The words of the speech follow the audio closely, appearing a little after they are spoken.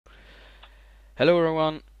Hello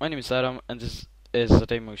everyone, my name is Adam and this is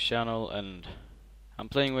Adamo'schannel and I'm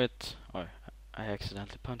playing with... Oh, I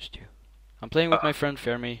accidentally punched you. I'm playing with my friend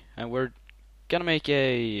Fermi and we're gonna make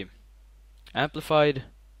a amplified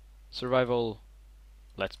survival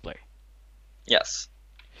let's play. Yes.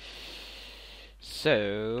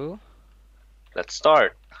 So... Let's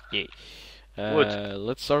start. Yeah. Wood.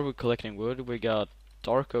 Let's start with collecting wood. We got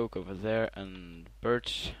dark oak over there and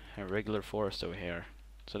birch and regular forest over here.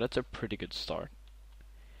 So that's a pretty good start.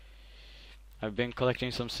 I've been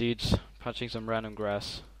collecting some seeds, punching some random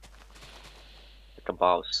grass. Like a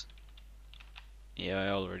boss. Yeah, I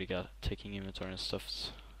already got taking inventory and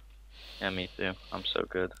stuff. Yeah, me too. I'm so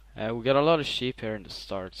good. We got a lot of sheep here in the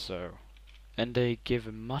start, so... And they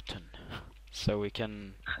give mutton. So we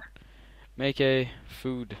can make a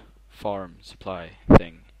food farm supply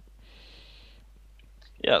thing.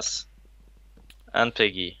 Yes. And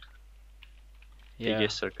piggy. Yeah,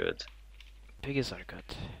 Piggies are good. piggies are good.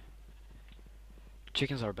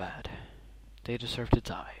 Chickens are bad. They deserve to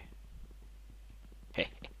die. Hey.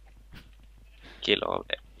 Kill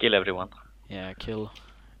everyone. Yeah, kill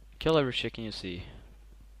every chicken you see.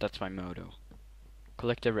 That's my motto.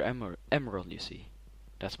 Collect every emerald you see.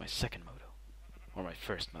 That's my second motto. Or my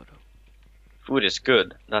first motto. Food is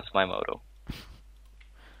good. That's my motto.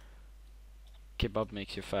 Kebab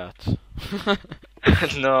makes you fat.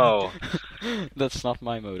 No. That's not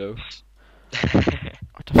my motto.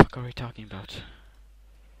 What the fuck are we talking about?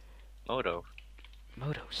 Motto.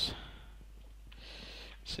 Motos.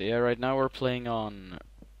 So yeah, right now we're playing on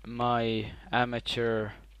my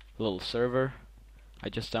amateur little server. I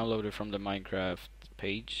just downloaded from the Minecraft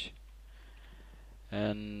page.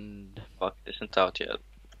 And Fuck, it isn't out yet.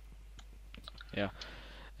 yeah.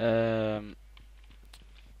 And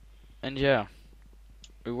yeah.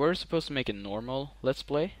 We were supposed to make a normal let's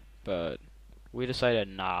play, but we decided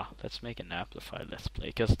nah, let's make an amplified let's play,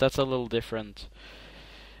 because that's a little different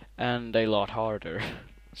and a lot harder.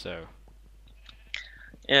 So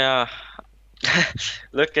Yeah.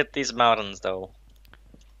 Look at these mountains though.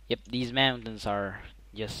 yep, these mountains are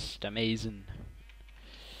just amazing.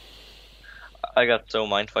 I got so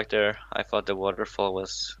mindfucked there. I thought the waterfall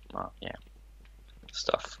was yeah.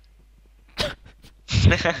 Stuff.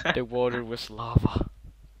 The water was lava.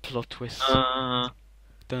 Plot twist.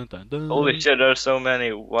 Dun, dun, dun. Holy shit, there's so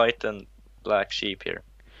many white and black sheep here.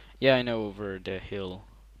 Yeah, I know, over the hill.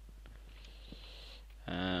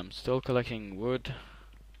 Still collecting wood.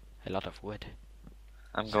 A lot of wood.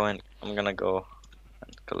 I'm gonna go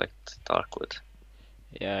and collect dark wood.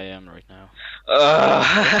 Yeah, I am right now.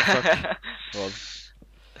 Well,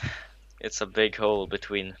 It's a big hole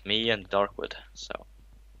between me and Darkwood, so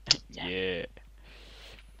yeah.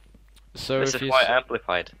 So this if is you why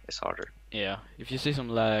amplified is harder. yeah, if you see some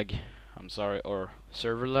lag, I'm sorry, or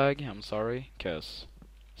server lag, I'm sorry, cause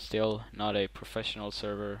still not a professional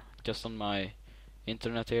server, just on my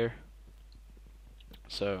internet here.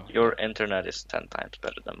 So Your internet is 10 times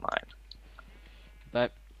better than mine.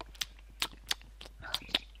 but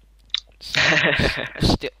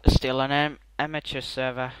still an amateur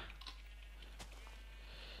server.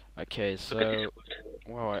 Okay, so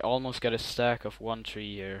wow, I almost got a stack of one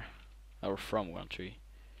tree here, or from one tree.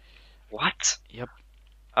 What? Yep.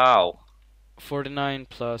 Ow. 49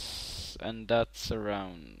 plus, and that's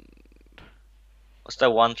around. Was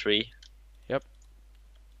that one tree?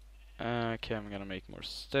 Okay, I'm gonna make more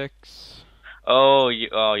sticks. Oh, you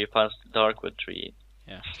punched the Darkwood tree.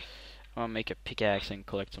 Yeah. I'll make a pickaxe and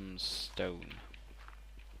collect some stone.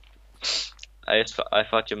 I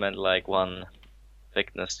thought you meant like one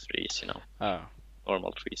thickness trees, you know, Oh.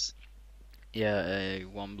 normal trees. Yeah, a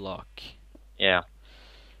 1 block. Yeah.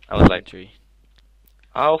 I was like, tree.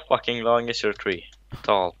 how fucking long is your tree?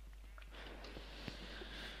 Tall.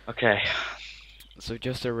 Okay. So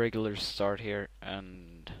just a regular start here,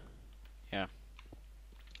 and yeah.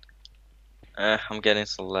 I'm getting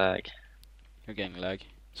some lag. You're getting lag.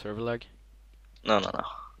 Server lag? No.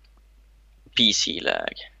 PC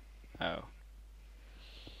lag. Oh.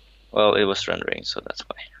 Well, it was rendering, so that's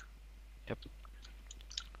why. Yep.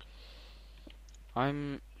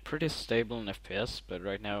 I'm pretty stable in FPS, but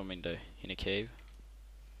right now I'm in a cave.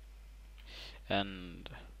 And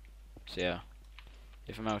so yeah,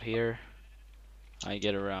 if I'm out here, I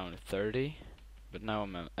get around 30, but now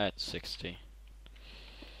I'm at 60.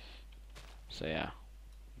 So yeah.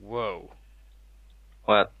 Whoa.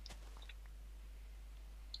 What?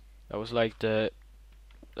 That was like it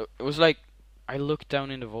was like I looked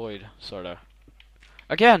down in the void, sorta.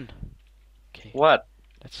 Again. Okay. What?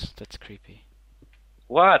 That's creepy.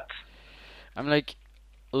 What? I'm like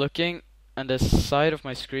looking, and the side of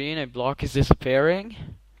my screen, a block is disappearing.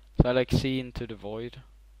 So I like see into the void,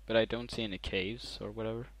 but I don't see any caves or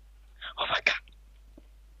whatever. Oh my god.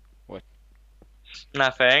 What?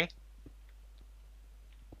 Nothing.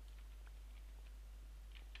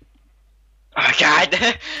 Oh my god!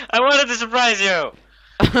 I wanted to surprise you!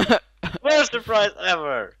 Worst surprise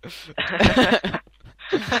ever!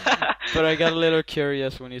 But I got a little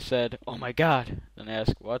curious when you said, "Oh my god," and I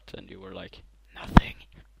asked what, and you were like, "Nothing."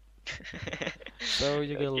 So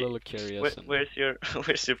you get a Okay. little curious. And Where's your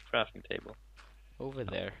crafting table? over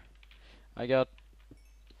there, I got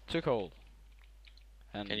 2 coal.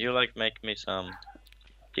 And Can you like make me some?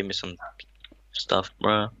 Give me some stuff,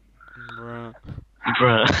 bruh. bruh.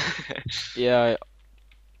 Bruh. Yeah,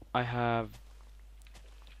 I have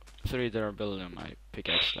 3 durability on my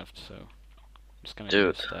pickaxe left, so I'm just gonna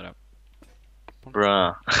Dude. use that up.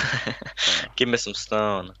 Bruh. Give me some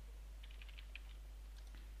stone.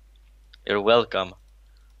 You're welcome.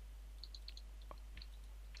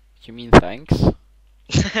 You mean thanks?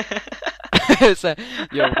 So,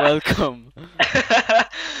 you're welcome.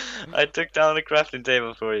 I took down the crafting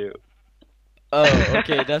table for you. Oh,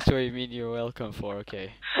 okay, that's what you mean you're welcome for,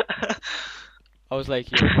 okay. I was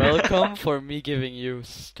like, you're welcome for me giving you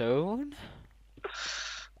stone?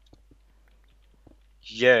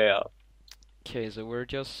 Yeah. Okay, so we're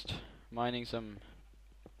just mining some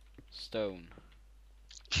stone.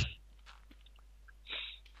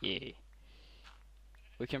 Yeah.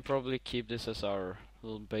 We can probably keep this as our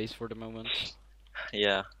little base for the moment,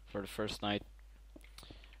 Yeah. for the first night.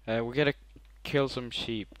 We gotta kill some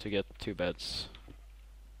sheep to get 2 beds.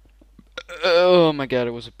 Oh my god,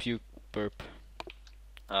 it was a puke burp.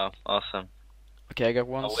 Oh, awesome. Okay, I got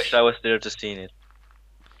one. I wish I was there to see it.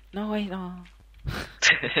 No, wait, no.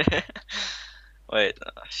 Wait,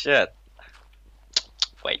 shit.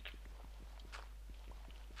 Wait.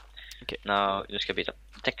 Okay. Now nu ska byta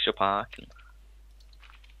texture pack.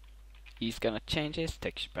 He's gonna change his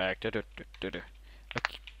texture pack.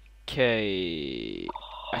 Okay.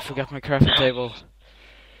 I forgot my crafting table.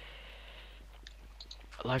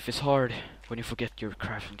 Life is hard when you forget your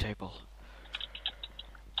crafting table.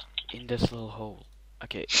 In this little hole.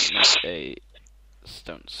 Okay, make a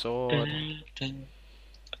stone sword.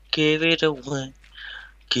 Give it away.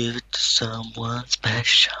 Give it to someone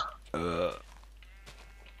special. You're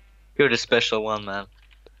the special one, man.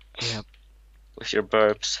 Yep. With your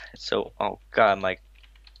burps. It's so. Oh god, my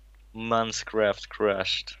Minecraft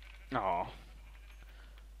crashed. Oh.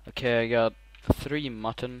 Okay, I got 3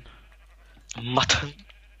 mutton. Mutton?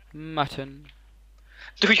 Mutton.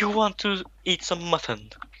 Do you want to eat some mutton?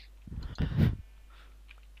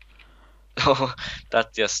 Oh,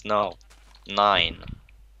 that's just no. 9.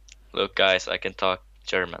 Look, guys, I can talk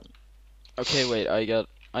German. Okay, wait,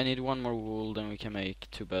 I need 1 more wool, then we can make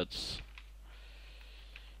 2 beds.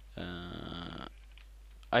 I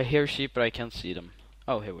hear sheep, but I can't see them.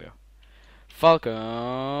 Oh, here we are.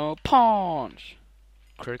 FALCO PUNCH!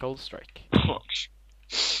 Critical strike.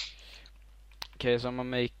 Okay, so I'm gonna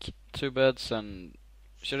make 2 beds, and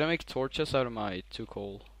should I make torches out of my 2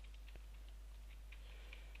 coal?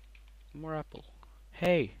 More apple.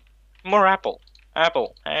 Hey! More apple.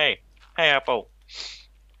 Apple. Hey. Hey, apple.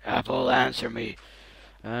 Apple, answer me.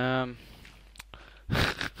 Give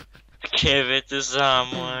it to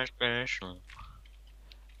someone special.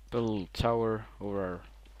 Build tower over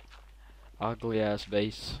our ugly ass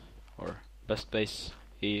base. Or best base.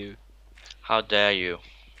 Ew. How dare you?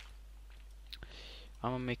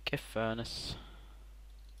 I'm gonna make a furnace.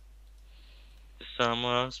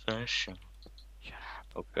 Someone special. Shut up.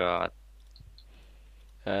 Oh god.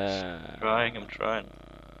 I'm trying.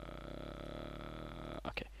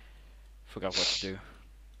 Okay. Forgot what to do.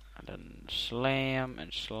 And then slam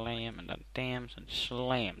and slam and then dams and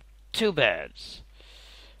slam. 2 beds.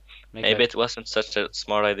 Make Maybe a- it wasn't such a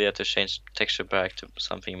smart idea to change texture back to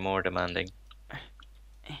something more demanding.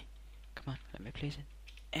 Come on, let me place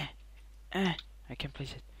it. I can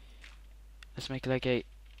place it. Let's make like a.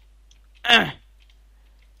 Come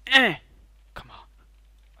on,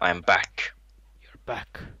 I'm back. you're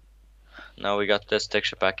back. Now we got this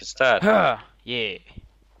texture pack instead. Yeah.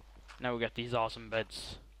 Now we got these awesome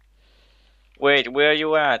beds. Wait, where are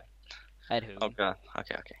you at? At who? Oh god.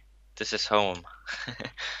 Okay. This is home.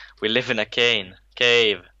 We live in a cave.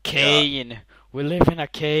 Cane. We live in a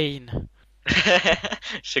cane.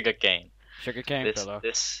 Sugar cane. Sugar cane, fella.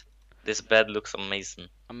 This bed looks amazing.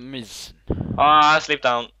 Amazing. Ah, sleep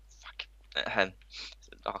down. Fuck.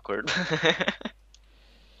 Awkward.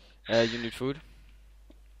 You need food?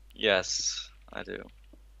 Yes, I do.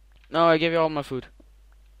 No, I gave you all my food.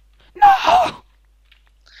 No!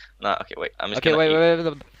 No, okay, wait. I'm just Okay, gonna wait, eat.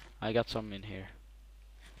 wait. I got some in here.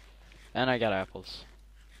 And I got apples.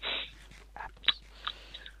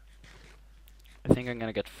 I think I'm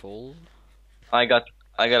gonna get full. I got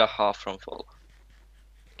a half from full.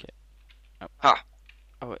 Okay. Oh. Ha!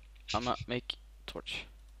 Oh wait, I'm gonna make torch.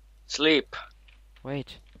 Sleep.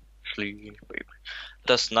 Wait. Sleep.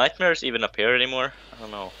 Does nightmares even appear anymore? I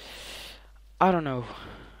don't know. I don't know.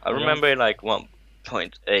 I remember in like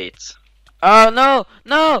 1.8. Oh no!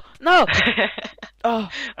 No! No! Oh!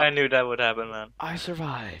 I knew that would happen, man. I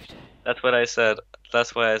survived. That's what I said.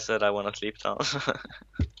 That's why I said I want to sleep now.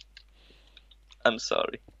 I'm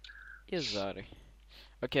sorry. You're sorry.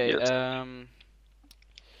 Okay, Yes.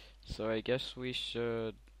 so I guess we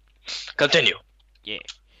should... Continue. Yeah.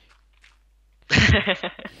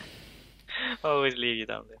 Always leave you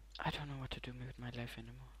down there. I don't know what to do with my life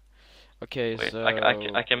anymore. Okay, Wait, so...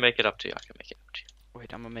 I can make it up to you. I can make it up to you.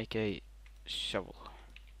 Wait, I'm gonna make a shovel.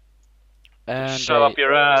 And Shove up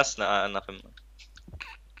your ass. Nah, nothing.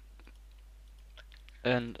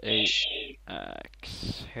 And a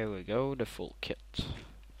axe. Here we go, the full kit.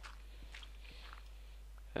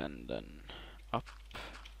 And then up.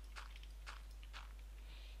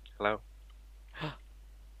 Hello.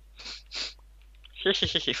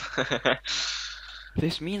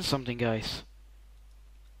 This means something, guys.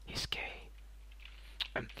 He's gay.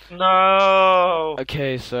 No.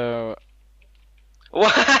 Okay, so...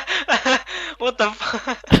 What? What the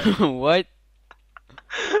fuck? What?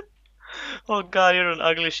 Oh god, you're an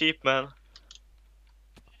ugly sheep, man.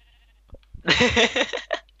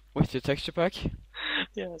 With your texture pack?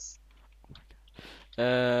 Yes.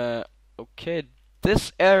 Okay,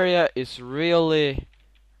 this area is really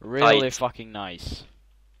Tight. fucking nice.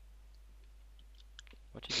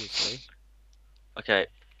 What did you say? Okay,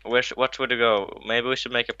 what would we go? Maybe we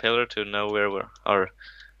should make a pillar to know where our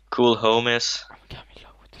cool home is. Oh, got me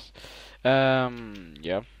low with this.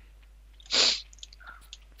 Yeah.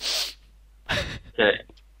 Okay.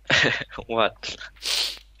 What?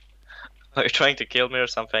 Are you trying to kill me or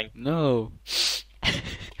something? No.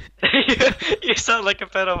 You sound like a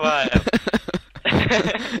pedophile.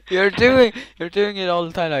 You're doing it all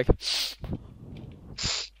the time, like.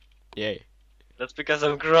 Yay. That's because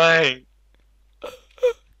I'm crying.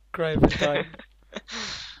 Cry every time.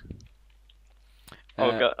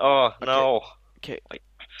 Oh god. Oh okay. no. Okay. Wait.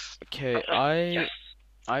 Okay. Yes.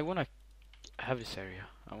 I wanna have this area.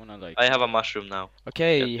 I wanna like. I have a mushroom now.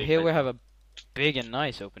 Okay. Here we have a big and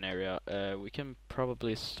nice open area. We can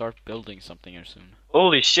probably start building something here soon.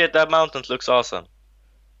 Holy shit! That mountain looks awesome.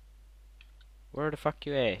 Where the fuck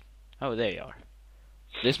you at? Oh, there you are.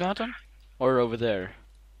 This mountain? Or over there?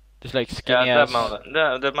 Just like skinny Yeah, ass. that mountain.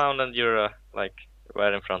 The mountain you're like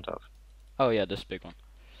right in front of. Oh yeah, this big one.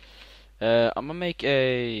 I'm gonna make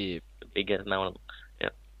a. The biggest mountain.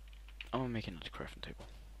 Yeah. I'm gonna make another crafting table.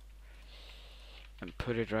 And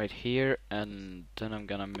put it right here, and then I'm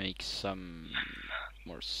gonna make some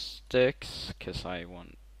more sticks, cause I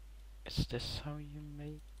want. Is this how you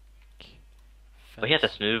make? Vad heter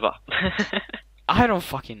snuva? I don't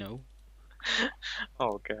fucking know.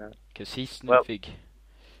 Oh god. Cause he's Well, snoopig.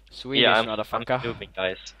 Swedish yeah, I'm motherfucker. snooping,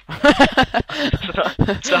 guys.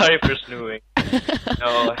 Sorry for snooping.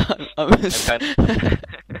 No, I'm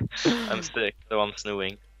sick, so I'm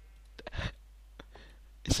snooping.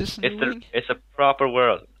 Is this snooping? It's a proper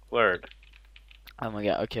word. Oh my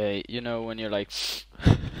god, okay, you know when you're like...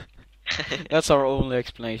 That's our only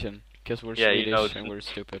explanation, because we're Yeah, Swedish you know, and we're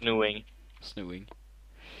stupid. Snooing. Snooing.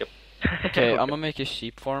 Yep. Okay, I'm gonna make a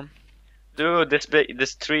sheep farm. Dude,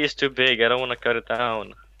 this tree is too big. I don't want to cut it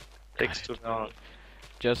down. Takes too long.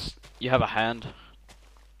 Just, you have a hand.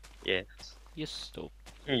 Yes. You stupid.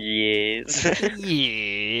 Yes.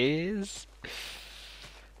 Yes.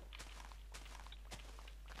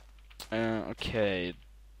 Okay.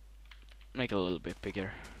 Make it a little bit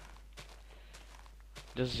bigger.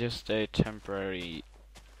 This is just a temporary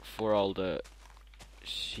for all the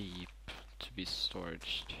sheep to be stored.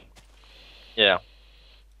 Yeah.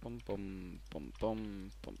 Bum, bum, bum,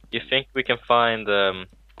 bum, bum. You think we can find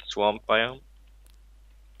swamp biome?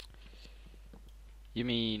 You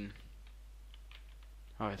mean?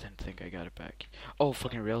 Oh, I didn't think I got it back. Oh,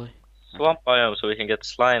 fucking really? Swamp biome, so we can get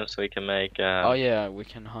slime, so we can make. Oh yeah, we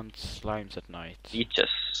can hunt slimes at night.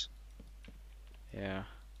 Leeches. Yeah.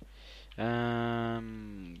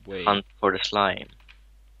 Wait. Hunt for the slime.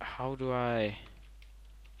 How do I?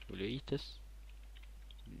 Will you eat this?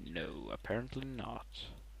 No, apparently not.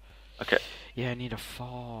 Okay. Yeah, I need a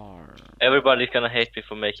farm. Everybody's gonna hate me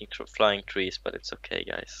for making flying trees, but it's okay,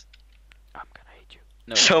 guys. I'm gonna hate you.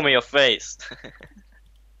 No. Show me your face.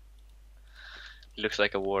 He looks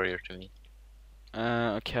like a warrior to me.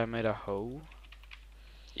 Okay, I made a hoe.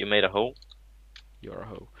 You made a hoe? You're a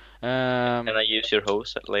hoe. Can I use your hoe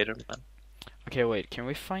later, man? Okay, wait. Can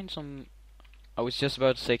we find some I was just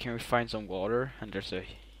about to say, can we find some water? And there's a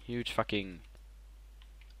huge fucking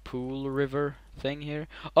pool river thing here.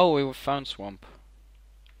 Oh, we found swamp.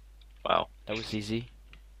 Wow. That was easy.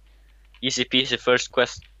 Easy peasy, first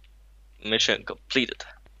quest mission completed.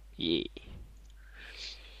 Yeah.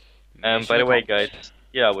 By Mission the way, guys, accomplished.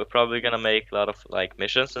 yeah, we're probably gonna make a lot of like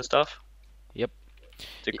missions and stuff. Yep.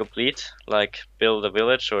 To complete, like build a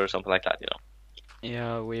village or something like that, you know.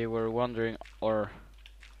 Yeah, we were wondering, or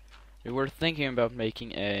we were thinking about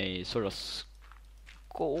making a sort of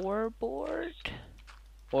scoreboard,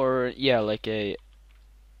 or yeah, like a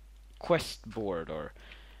quest board, or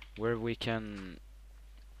where we can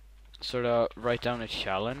sort of write down a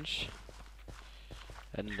challenge,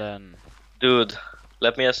 and then Dude,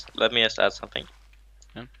 let me just add something.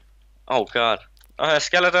 Yeah. Oh God, a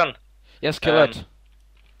skeleton. yes, kill it.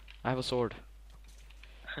 I have a sword.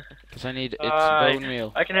 Because I need its bone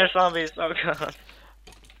meal. I can hear zombies. Oh God.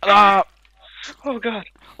 Ah! Oh God.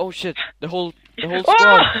 Oh shit! The whole squad.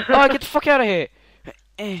 Ah! Oh, get the fuck out of here!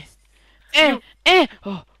 Eh,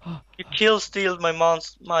 Oh, oh. You kill steal my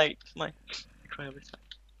my.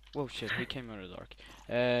 Whoa, shit! He came out of the dark.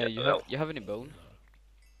 Yeah, You have any bone?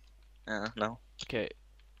 no. Okay,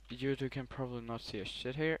 you two can probably not see a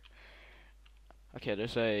shit here. Okay,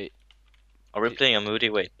 there's a Are we playing a Moody?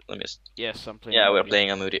 Wait, let me. yes. I'm playing. Yeah, we're Moody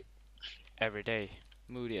playing a Moody. every day.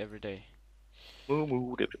 Moody every day.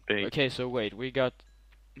 Moody every day. Okay, so wait, we got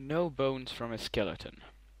no bones from a skeleton.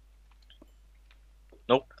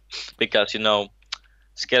 Nope, because you know,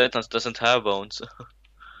 skeletons doesn't have bones.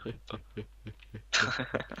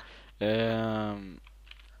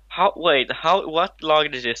 How? Wait, how? What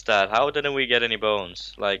logic is that? How didn't we get any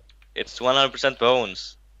bones? Like, it's 100%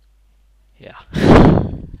 bones. Yeah.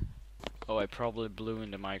 Oh, I probably blew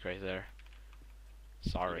in the mic right there.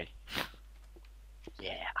 Sorry.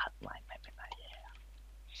 Yeah,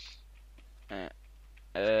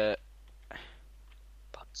 Uh.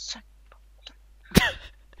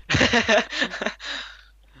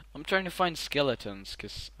 I'm trying to find skeletons,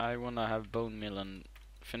 cause I wanna have bone meal and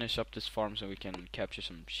finish up this farm so we can capture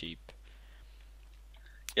some sheep.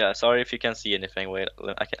 Yeah, sorry if you can't see anything. Wait,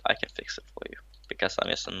 I can fix it for you because I'm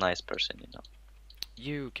just a nice person, you know.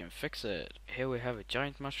 You can fix it. Here we have a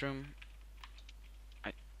giant mushroom.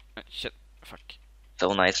 Shit. Fuck.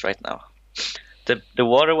 So nice right now. The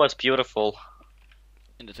water was beautiful.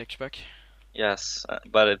 In the texture pack. Yes,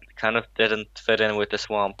 but it kind of didn't fit in with the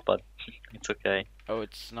swamp, but it's okay. Oh,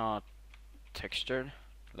 it's not textured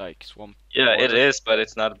like swamp. Yeah, it water. is, but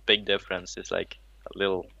it's not a big difference. It's like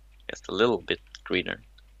just a little bit greener.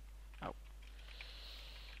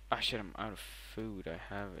 Ah shit, I'm out of food. I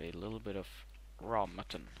have a little bit of raw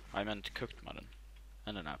mutton. I meant cooked mutton.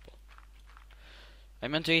 And an apple. I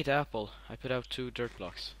meant to eat apple. I put out 2 dirt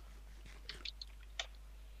blocks.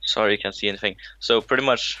 Sorry, you can't see anything. So pretty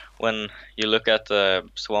much when you look at the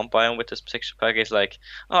swamp biome with this texture pack, it's like,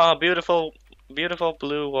 oh, beautiful, beautiful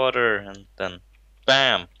blue water, and then,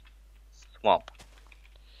 bam, swamp.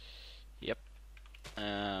 Yep.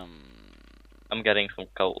 I'm getting some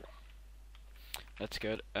coal. That's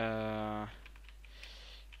good.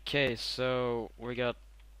 Okay, so we got.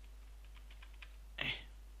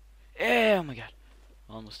 Oh my god,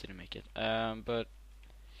 almost didn't make it. But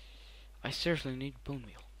I seriously need bone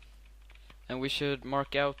meal, and we should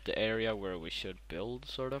mark out the area where we should build,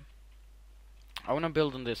 sort of. I wanna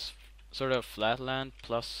build on this sort of flat land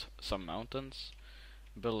plus some mountains.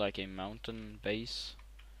 Build like a mountain base.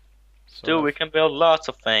 Dude, we can build lots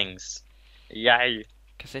of things. Yay!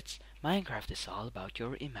 Cause it's Minecraft is all about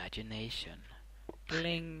your imagination.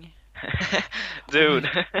 Bling. Dude.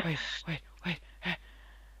 Wait.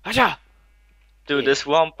 Acha! Dude, this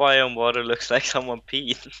swamp biome water looks like someone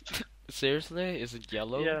peed. Seriously? Is it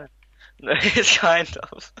yellow? Yeah. No, it's kind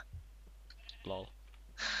of. Lol.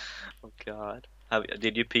 Oh God.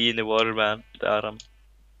 Did you pee in the water, man, Adam?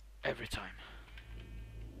 Every time.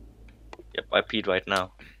 Yep, I peed right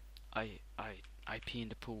now. I pee in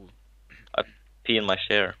the pool. I pee in my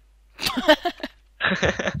share.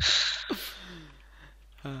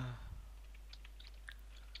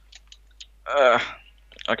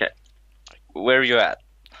 Okay. Where are you at?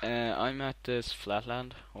 I'm at this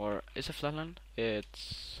flatland, or is it flatland?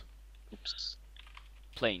 It's Oops.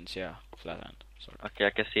 plains, yeah, flatland. Sorry. Okay, I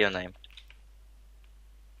can see your name.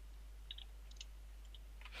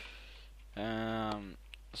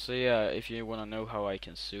 So yeah, if you wanna know how I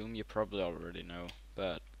can zoom, you probably already know,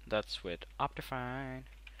 but that's with Optifine.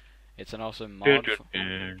 It's an awesome mod.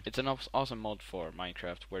 It's an awesome mod for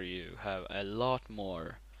Minecraft where you have a lot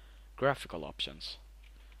more graphical options.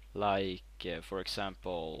 Like, for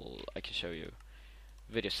example, I can show you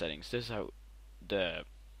video settings. This is how the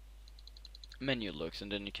menu looks,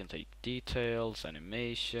 and then you can take details,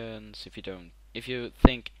 animations. If you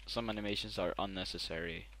think some animations are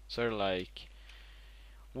unnecessary, sort of like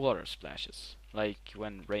water splashes, like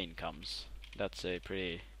when rain comes. That's a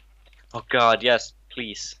pretty, Oh God, yes,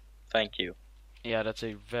 please, thank you. yeah, that's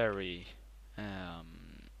a very,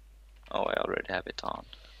 um, Oh, I already have it on.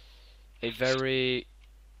 a very,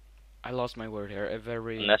 I lost my word here. A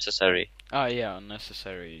very, Unnecessary. yeah,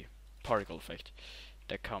 unnecessary particle effect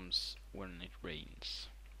that comes when it rains.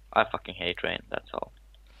 I fucking hate rain. That's all.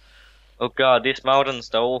 Oh God, these mountains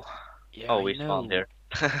though. Yeah, Oh, I we spawned know.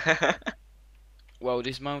 here. Wow,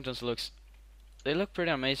 these mountains they look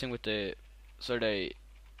pretty amazing with the sort of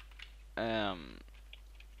um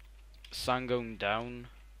sun going down.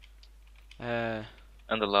 Uh,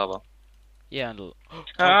 And the lava. yeah, and oh,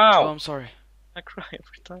 Ow! I'm sorry. I cry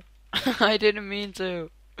every time. I didn't mean to.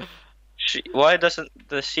 Why doesn't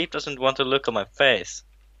the sheep doesn't want to look at my face?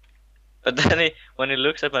 But then when he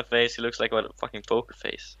looks at my face, he looks like a fucking poker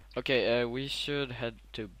face. Okay, we should head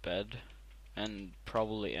to bed and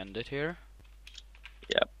probably end it here.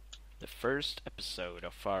 Yep. The first episode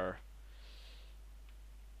of our.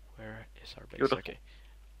 Where is our base? Beautiful. Okay.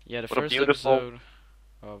 Yeah, the What a first beautiful- episode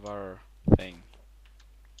of our thing.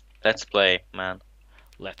 Let's play, man.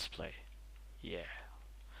 Let's play. Yeah.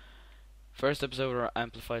 First episode of our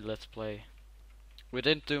amplified let's play. We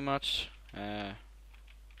didn't do much.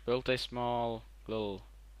 Built a small little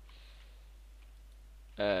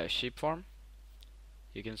sheep farm.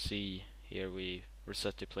 You can see here we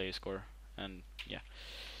reset the play score, and yeah.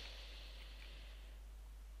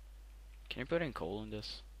 Can you put in coal in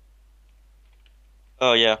this?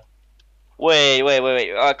 Oh yeah. Wait.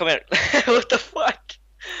 Come here. What the fuck?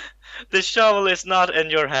 The shovel is not in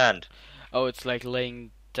your hand. Oh, it's like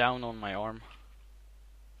laying down on my arm.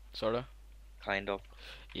 Sorta. Kind of.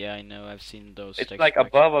 Yeah, I know. I've seen those. It's texture like packs.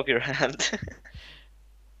 above of your hand.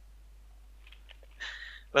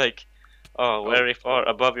 Like, oh, very far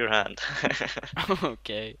above your hand.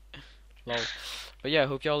 Okay. Lol. But yeah, I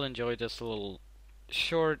hope y'all enjoyed this little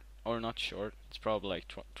short, or not short. It's probably like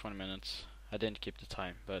 20 minutes. I didn't keep the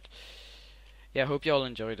time, but yeah, I hope y'all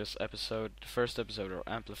enjoyed this episode, the first episode of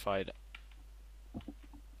Amplified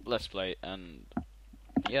Let's Play, and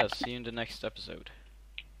yeah, see you in the next episode.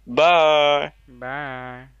 Bye.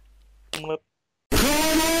 Bye.